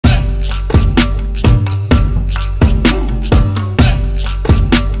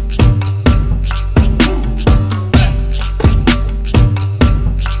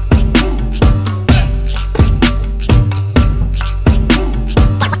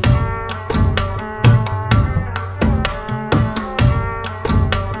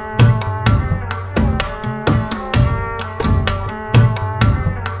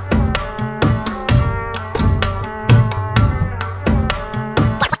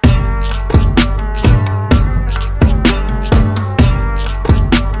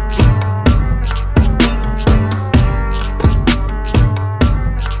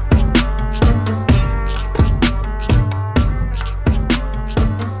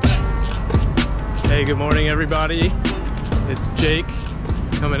Hey, good morning everybody. It's Jake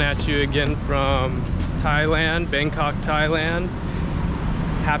coming at you again from Thailand, Bangkok, Thailand.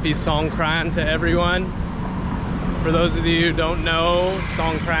 Happy Songkran to everyone. For those of you who don't know,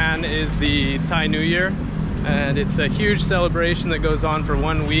 Songkran is the Thai New Year, and it's a huge celebration that goes on for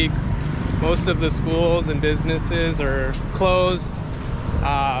 1 week. Most of the schools and businesses are closed.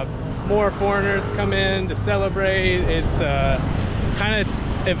 More foreigners come in to celebrate. It's kind of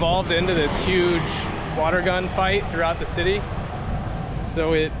evolved into this huge water gun fight throughout the city.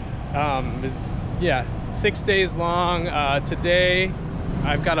 So it is 6 days long. Today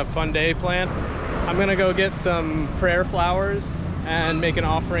I've got a fun day planned. I'm gonna go get some prayer flowers and make an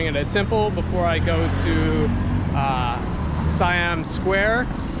offering at a temple before I go to Siam Square,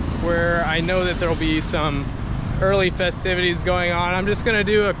 where I know that there'll be some early festivities going on. I'm just gonna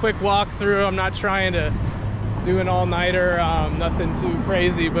do a quick walk through. I'm not trying to do an all-nighter, nothing too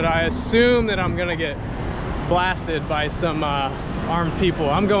crazy, but I assume that I'm gonna get blasted by some armed people.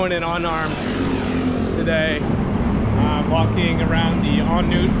 I'm going in unarmed today. I'm walking around the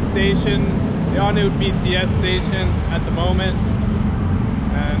En Route BTS station at the moment,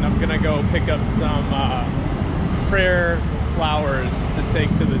 and I'm gonna go pick up some prayer flowers to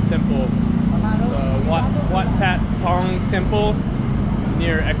take to the temple, the Wat That Thong temple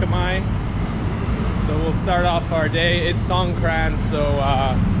near Ekkamai. So we'll start off our day. It's Songkran, so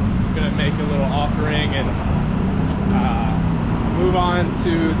I'm gonna make a little offering and move on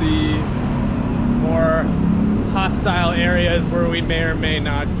to the more hostile areas where we may or may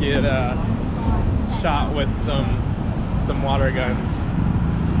not get shot with some water guns.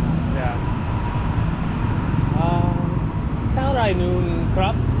 Yeah. เท่าไรนู่นครั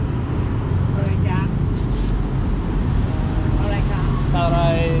บอะไรจ๊ะอะไรคะเท่า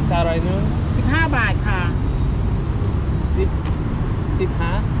ไรนู่น15 บาทค่ะ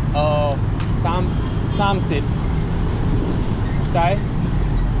1530ใช่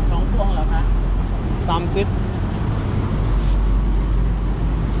2 พวงเหรอคะ30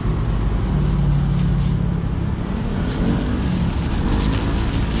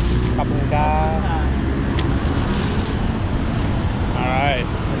ขอบคุณครับ Alright,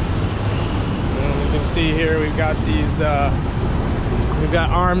 you can see here we've got these we've got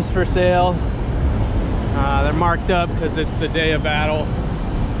arms for sale. They're marked up because it's the day of battle.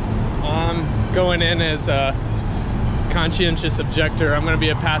 I'm going in as a conscientious objector. I'm going to be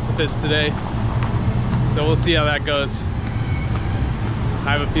a pacifist today, so we'll see how that goes. I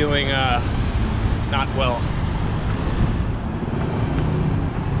have a feeling not well.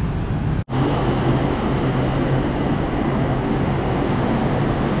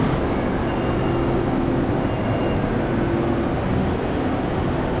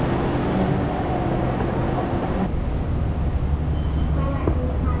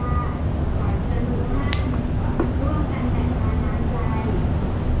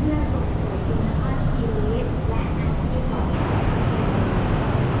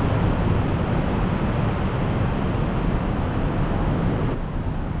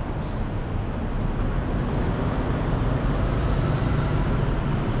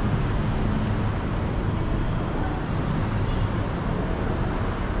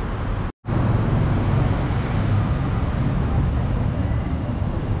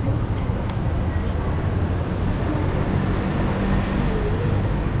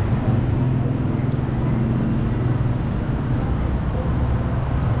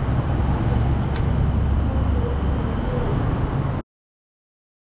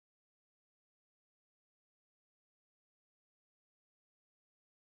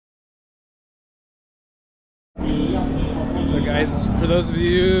 So guys, for those of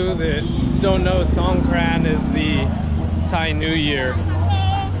you that don't know, Songkran is the Thai New Year.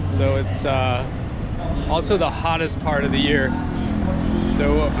 So it's also the hottest part of the year.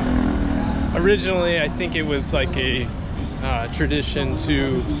 So originally I think it was like a tradition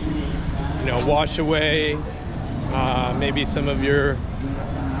to, you know, wash away maybe some of your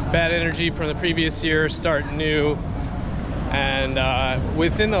bad energy from the previous year, start new. And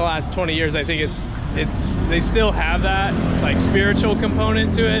within the last 20 years, I think they still have that like spiritual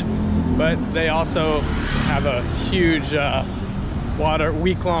component to it, but they also have a huge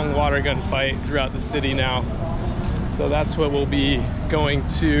week-long water gun fight throughout the city now. So that's what we'll be going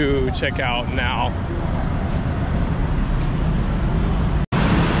to check out now.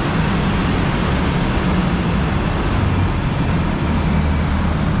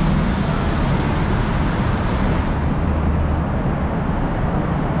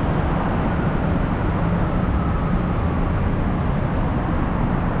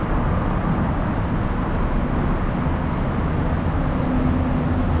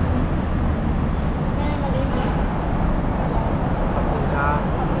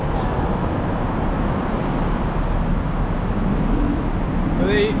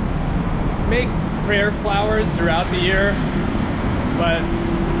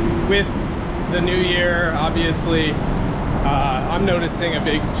 with the new year, obviously, I'm noticing a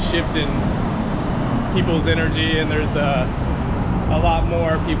big shift in people's energy, and there's a lot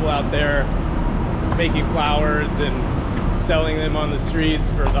more people out there making flowers and selling them on the streets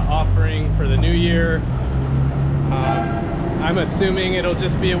for the offering for the new year. I'm assuming it'll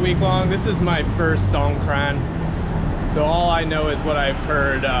just be a week long. This is my first Songkran, so all I know is what I've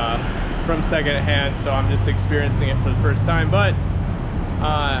heard from secondhand, so I'm just experiencing it for the first time. But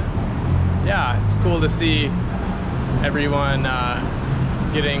yeah, it's cool to see everyone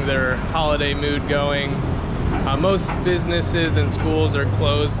getting their holiday mood going. Most businesses and schools are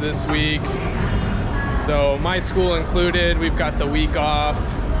closed this week, so my school included. We've got the week off,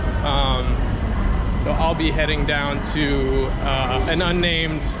 so I'll be heading down to an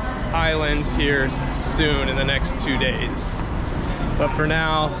unnamed island here soon in the next 2 days. But for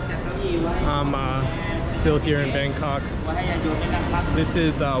now, I'm still here in Bangkok. This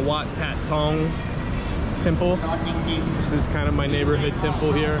is Wat That Thong temple. This is kind of my neighborhood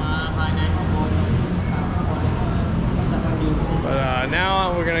temple here. But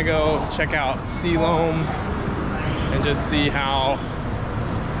now we're gonna go check out Siam and just see how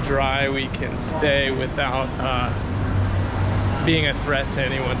dry we can stay without being a threat to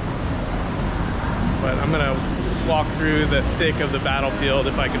anyone. But I'm gonna walk through the thick of the battlefield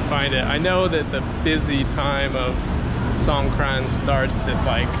if I can find it. I know that the busy time of Songkran starts at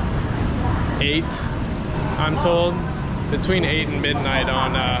like 8, I'm told, between 8 and midnight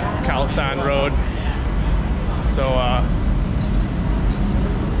on Khalsan Road. So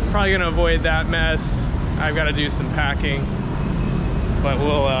probably gonna avoid that mess. I've got to do some packing, but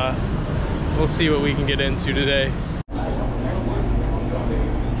we'll see what we can get into today.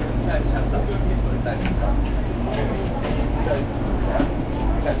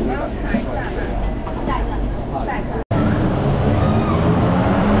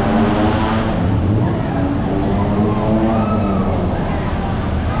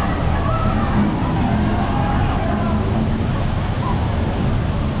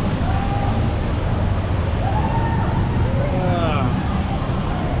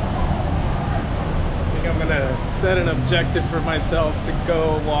 Set an objective for myself to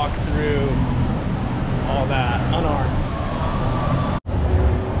go walk through all that unarmed.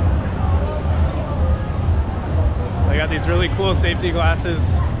 I got these really cool safety glasses.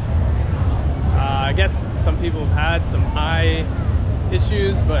 I guess some people have had some eye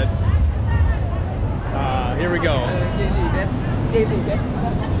issues, but here we go.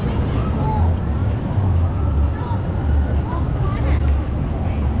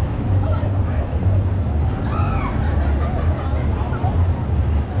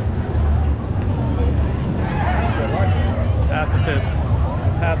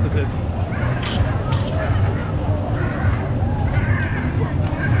 Pacifist.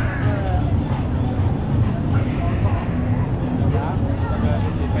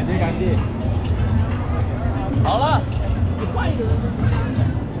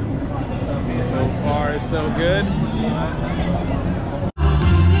 So far, so good.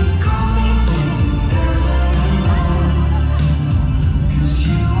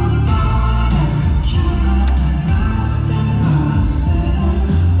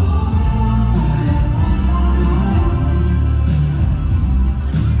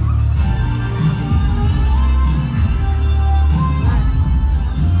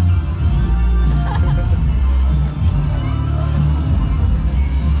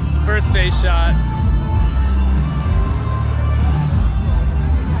 Face shot.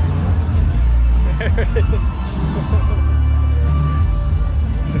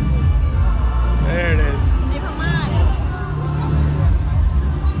 There it is.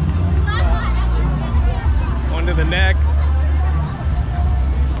 Onto the neck.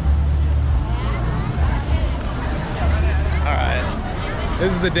 All right.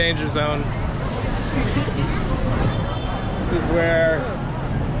 This is the danger zone. This is where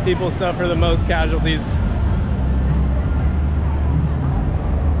people suffer the most casualties.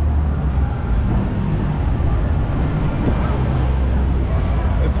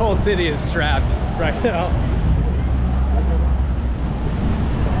 This whole city is strapped right now.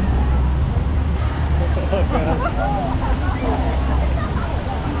 Oh, God.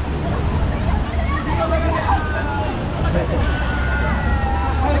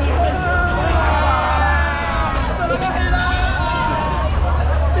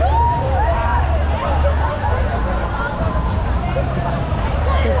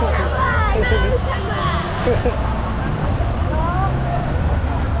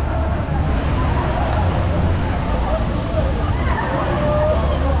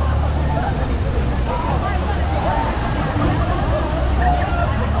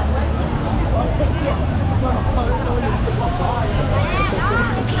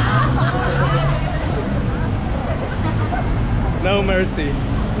 No mercy.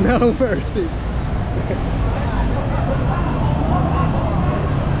 No mercy.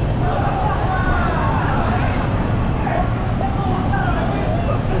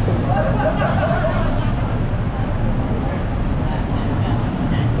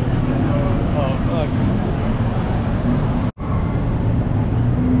 Oh, fuck.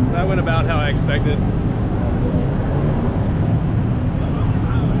 So that went about how I expected.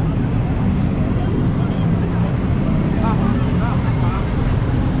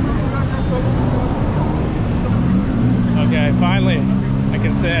 Okay, finally, I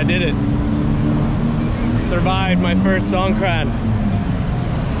can say I did it. Survived my first Songkran.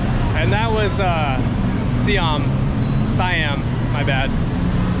 And that was Siam, my bad.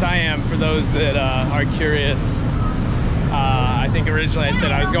 Siam, for those that are curious. I think originally I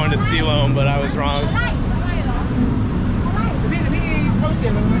said I was going to Siloam, but I was wrong.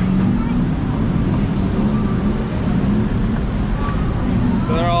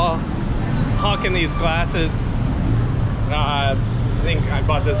 So they're all hawking these glasses. I think I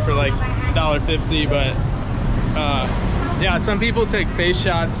bought this for like $1.50, but yeah, some people take face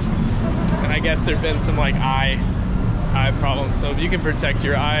shots, and I guess there've been some like eye problems. So if you can protect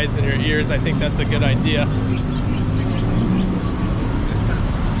your eyes and your ears, I think that's a good idea.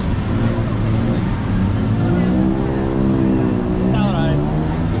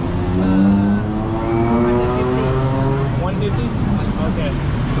 Okay,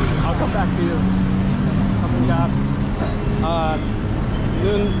 I'll come back to you.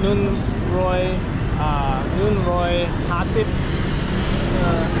 Noon Roy Hasip.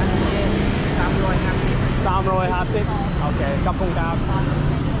 350. Okay, Kapung Kap.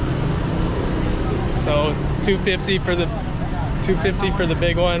 So 250 for the 250 for the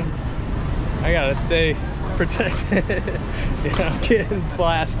big one. I gotta stay protected. Yeah, I'm getting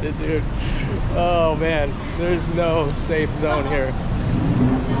blasted, dude. Oh man, there's no safe zone here.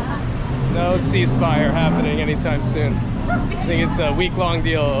 No ceasefire happening anytime soon. I think it's a week-long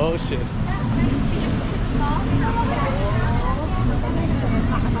deal. Oh shit.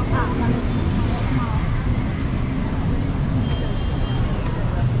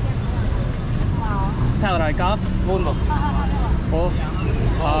 Chào đại cấp. Vốn một. Ô.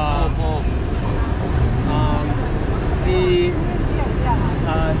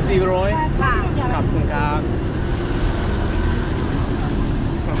 Rối. Cặp cùng cặp.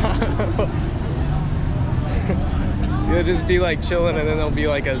 You'll just be like chilling, and then there'll be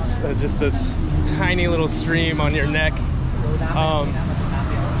like just a tiny little stream on your neck.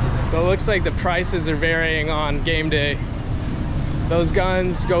 So it looks like the prices are varying on game day. Those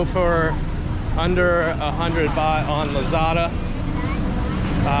guns go for under 100 baht on Lazada,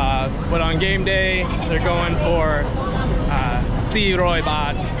 but on game day they're going for 400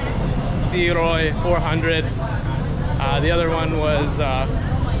 baht, 400. The other one was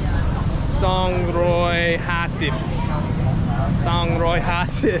Songkran Festivities.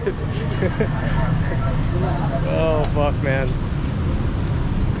 Oh fuck, man.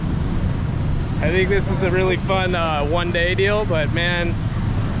 I think this is a really fun one-day deal, but man,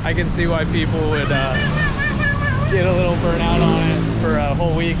 I can see why people would get a little burnout on it for a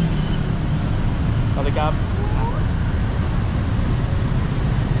whole week.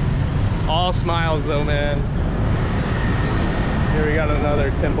 All smiles though, man. Here we got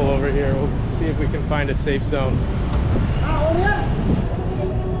another temple over here. We'll see if we can find a safe zone.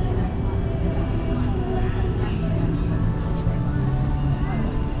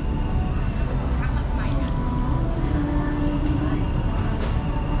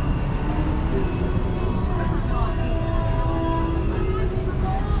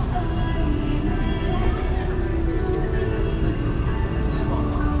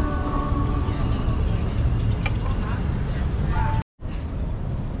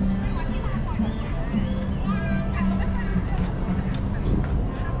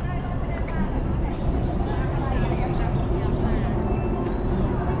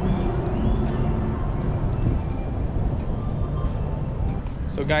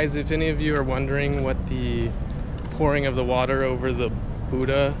 So guys, if any of you are wondering what the pouring of the water over the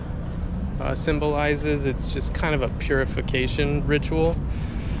Buddha symbolizes, it's just kind of a purification ritual.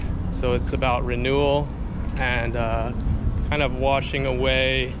 So it's about renewal and kind of washing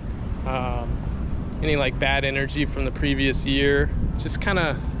away any like bad energy from the previous year. Just kind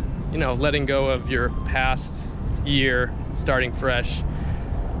of, you know, letting go of your past year, starting fresh.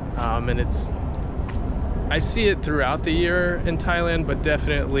 And I see it throughout the year in Thailand, but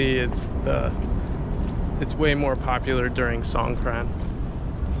definitely it's way more popular during Songkran.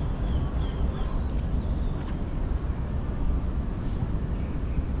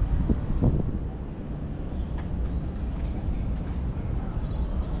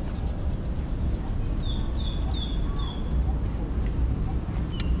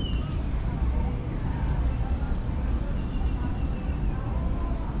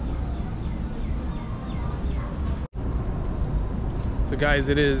 guys,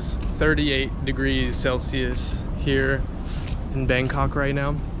 it is 38 degrees Celsius here in Bangkok right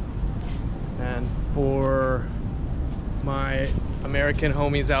now. And for my American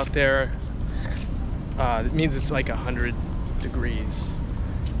homies out there, it means it's like 100 degrees.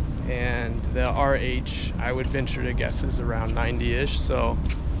 And the RH, I would venture to guess, is around 90-ish. So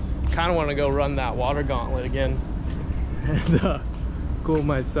kind of want to go run that water gauntlet again and cool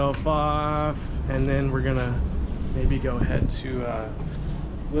myself off. And then we're gonna maybe go head to a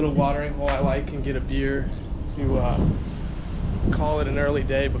little watering hole I like and get a beer to call it an early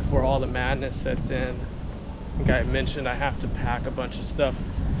day before all the madness sets in. I think I mentioned I have to pack a bunch of stuff.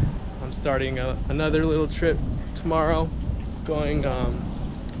 I'm starting another little trip tomorrow, going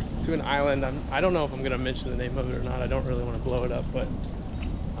to an island. I don't know if I'm gonna mention the name of it or not. I don't really want to blow it up, but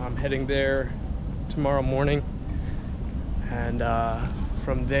I'm heading there tomorrow morning, and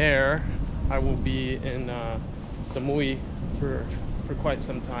from there I will be in Samui for quite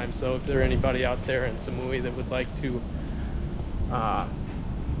some time. So if there's anybody out there in Samui that would like to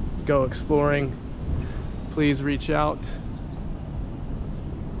go exploring, please reach out.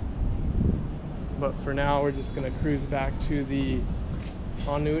 But for now, we're just gonna cruise back to the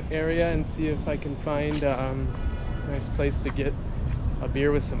Hanut area and see if I can find a nice place to get a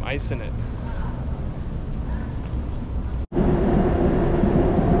beer with some ice in it. I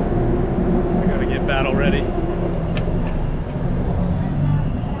gotta get battle ready.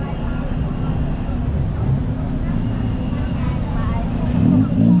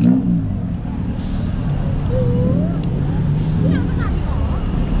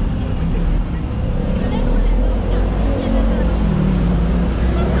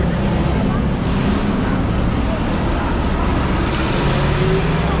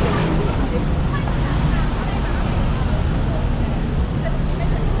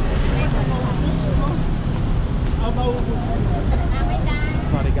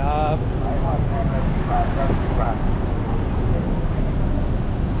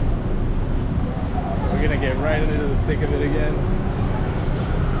 We're gonna get right into the thick of it again.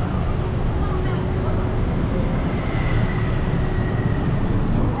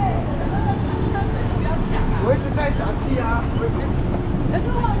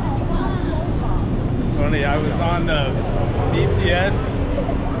 It's funny, I was on the BTS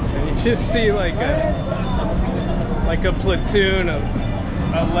and you just see like a platoon of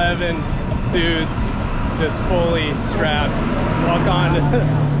 11 dudes just fully strapped, walk on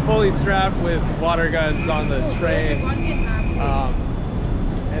fully strapped with water guns on the train,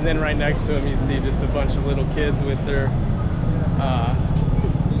 and then right next to them you see just a bunch of little kids with their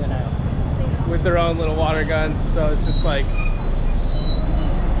own little water guns. So it's just like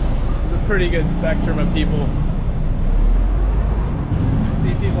it's a pretty good spectrum of people. I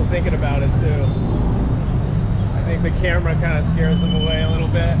see people thinking about it too. I think the camera kind of scares them away a little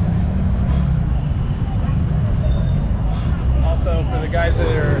bit. Also, for the guys that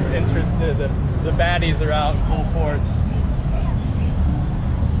are interested, the baddies are out in full force.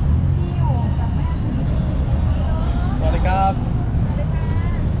 What a gob.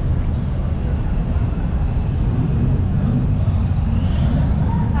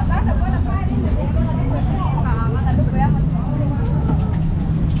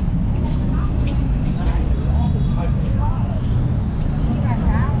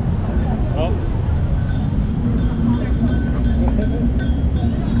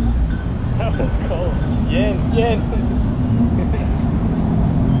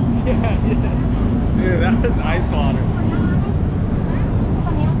 Dude, that was ice water.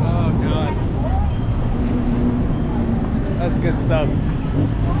 Oh god. That's good stuff.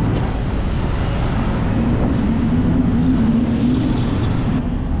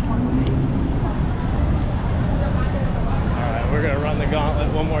 Alright, we're gonna run the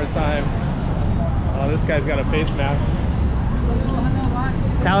gauntlet one more time. Oh, this guy's got a face mask.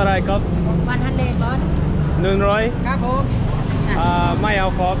 Tell it I got 100 baht. 100 ครับผม ไม่เอา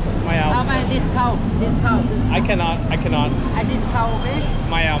ครับไม่เอา เอาไป discount I cannot I discount ไหม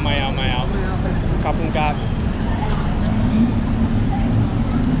ไม่เอาขอบคุณครับ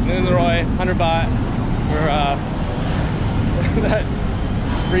100 baht for that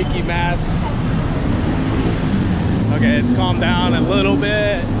freaky mask. Okay, it's calmed down a little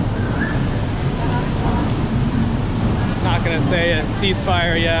bit. Not gonna say a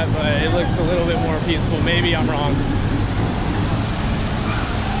ceasefire yet, but it looks a little bit more peaceful. Maybe I'm wrong.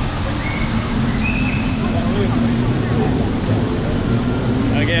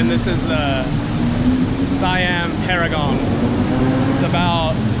 Again, this is the Siam Paragon. It's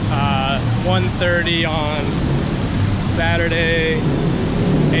about 1:30 on Saturday,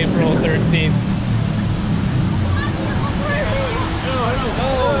 April 13th.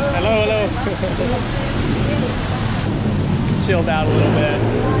 Hello, hello. It's chilled out a little bit.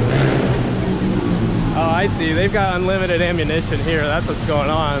 Oh, I see. They've got unlimited ammunition here. That's what's going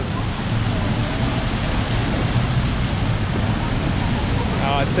on.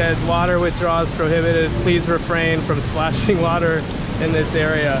 Oh, it says water withdrawal is prohibited. Please refrain from splashing water in this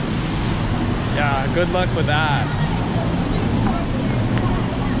area. Yeah, good luck with that.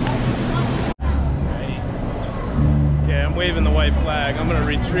 Okay, I'm waving the white flag. I'm gonna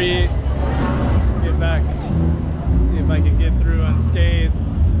retreat, get back, see if I can get through unscathed,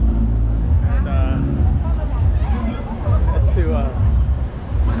 and head to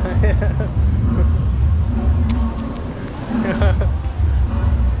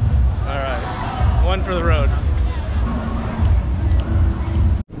all right, one for the road.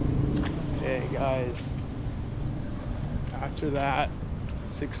 Okay, guys. After that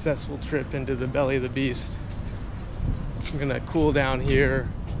successful trip into the belly of the beast, I'm gonna cool down here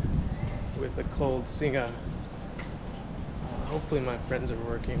with a cold singa. Hopefully my friends are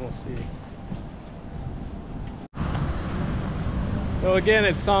working, we'll see. So again,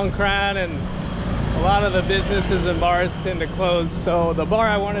 it's Songkran, and a lot of the businesses and bars tend to close. So the bar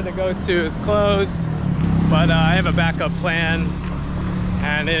I wanted to go to is closed, but I have a backup plan,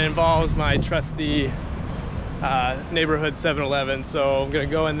 and it involves my trusty neighborhood 7-Eleven. So I'm gonna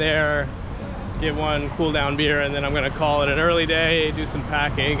go in there, get one cool down beer, and then I'm gonna call it an early day, do some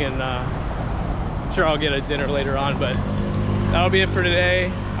packing, and I'm sure I'll get a dinner later on. But that'll be it for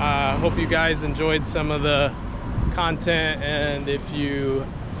today. Hope you guys enjoyed some of the content, and if you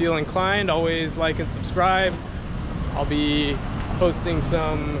feel inclined, always like and subscribe. I'll be posting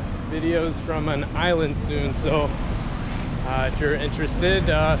some videos from an island soon, so if you're interested,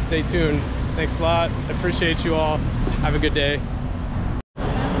 stay tuned. Thanks a lot. I appreciate you all. Have a good day.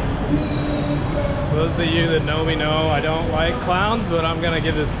 So those of you that know me know I don't like clowns, but I'm gonna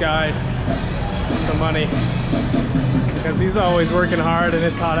give this guy some money because he's always working hard and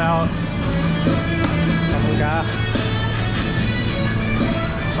it's hot out. Oh God.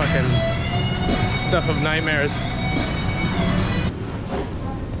 Fucking stuff of nightmares.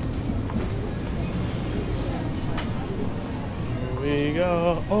 Here we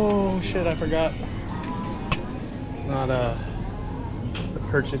go. Oh shit, I forgot. It's not the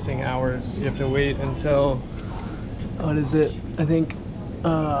purchasing hours. You have to wait until, what is it? I think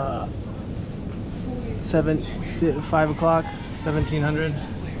 5 o'clock, 1700.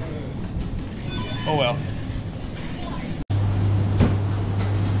 Oh well.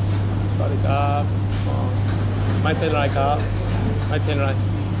 Sorry, my tên là có. My tên là.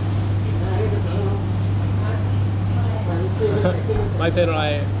 My tên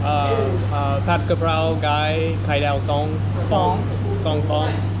làผัดกะเพราไก่ไข่ดาว2 ฟอง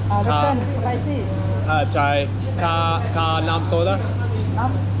ครับใช่ค่าน้ำโซดา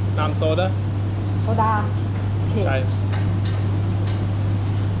โซดาใช่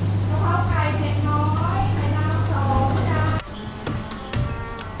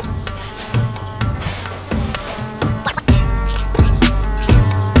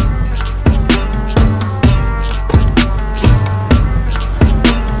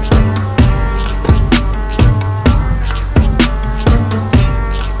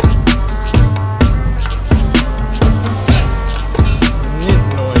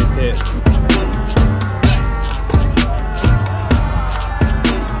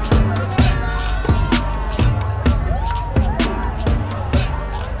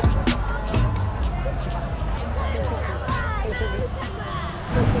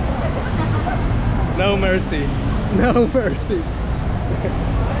No mercy. No mercy.